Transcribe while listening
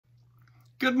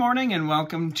Good morning and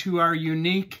welcome to our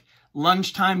unique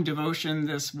lunchtime devotion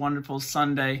this wonderful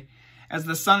Sunday. As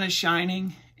the sun is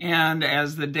shining and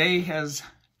as the day has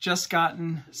just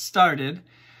gotten started,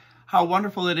 how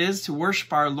wonderful it is to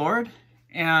worship our Lord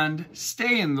and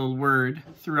stay in the Word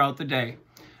throughout the day.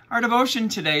 Our devotion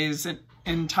today is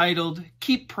entitled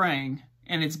Keep Praying,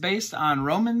 and it's based on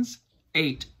Romans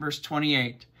 8, verse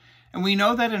 28. And we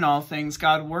know that in all things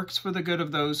God works for the good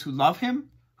of those who love Him,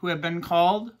 who have been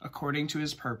called according to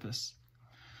His purpose.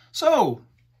 So,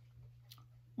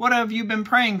 what have you been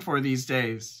praying for these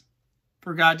days?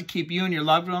 For God to keep you and your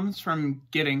loved ones from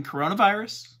getting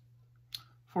coronavirus?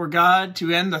 For God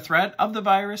to end the threat of the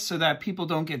virus so that people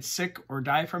don't get sick or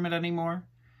die from it anymore?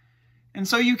 And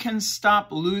so you can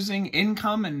stop losing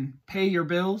income and pay your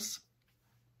bills?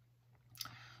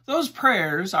 Those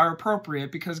prayers are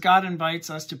appropriate because God invites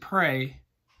us to pray.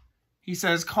 He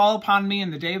says, "Call upon me in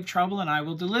the day of trouble, and I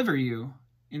will deliver you,"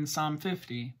 in Psalm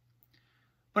 50.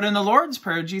 But in the Lord's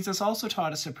Prayer, Jesus also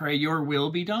taught us to pray, "Your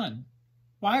will be done."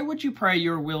 Why would you pray,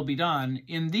 "Your will be done,"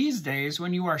 in these days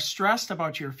when you are stressed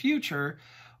about your future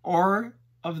or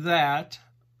of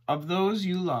those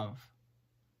you love?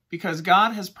 Because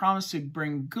God has promised to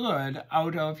bring good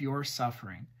out of your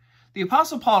suffering. The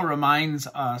Apostle Paul reminds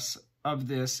us of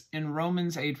this in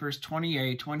Romans 8, verse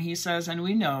 28, when he says, "And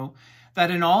we know that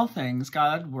in all things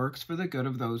God works for the good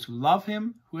of those who love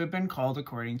Him, who have been called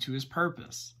according to His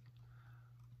purpose."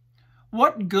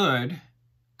 What good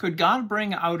could God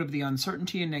bring out of the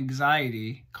uncertainty and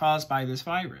anxiety caused by this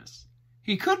virus?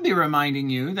 He could be reminding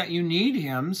you that you need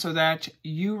Him so that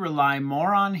you rely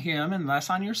more on Him and less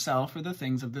on yourself for the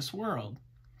things of this world.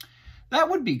 That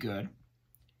would be good.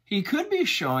 He could be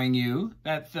showing you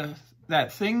that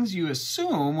things you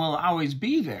assume will always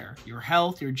be there, your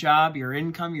health, your job, your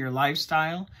income, your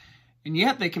lifestyle, and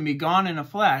yet they can be gone in a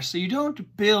flash, so you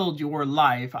don't build your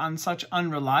life on such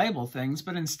unreliable things,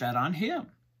 but instead on Him.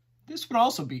 This would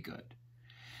also be good.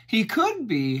 He could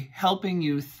be helping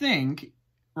you think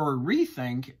or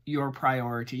rethink your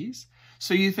priorities,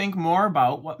 so you think more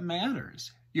about what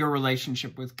matters. Your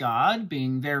relationship with God,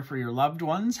 being there for your loved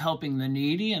ones, helping the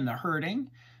needy and the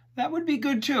hurting, that would be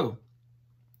good too.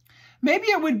 Maybe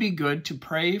it would be good to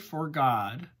pray for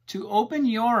God to open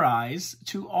your eyes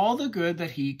to all the good that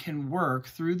He can work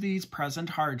through these present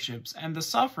hardships and the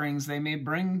sufferings they may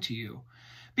bring to you,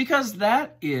 because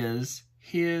that is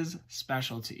His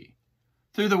specialty.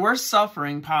 Through the worst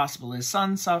suffering possible, His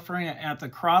Son suffering at the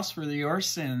cross for your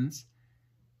sins,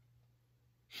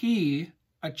 He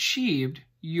achieved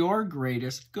your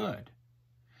greatest good,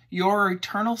 your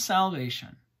eternal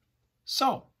salvation.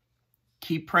 So,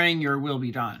 keep praying your will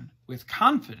be done with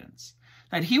confidence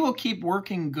that He will keep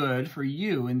working good for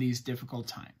you in these difficult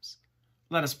times.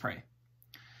 Let us pray.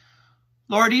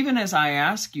 Lord, even as I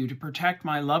ask you to protect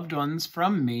my loved ones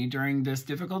from me during this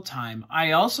difficult time,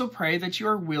 I also pray that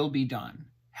your will be done.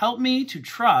 Help me to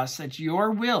trust that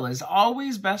your will is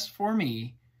always best for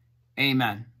me.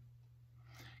 Amen.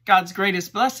 God's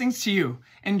greatest blessings to you.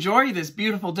 Enjoy this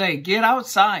beautiful day. Get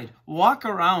outside, walk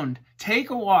around, take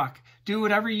a walk, do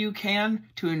whatever you can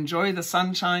to enjoy the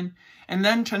sunshine. And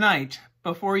then tonight,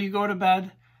 before you go to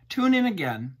bed, tune in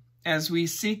again as we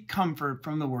seek comfort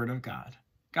from the Word of God.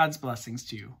 God's blessings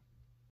to you.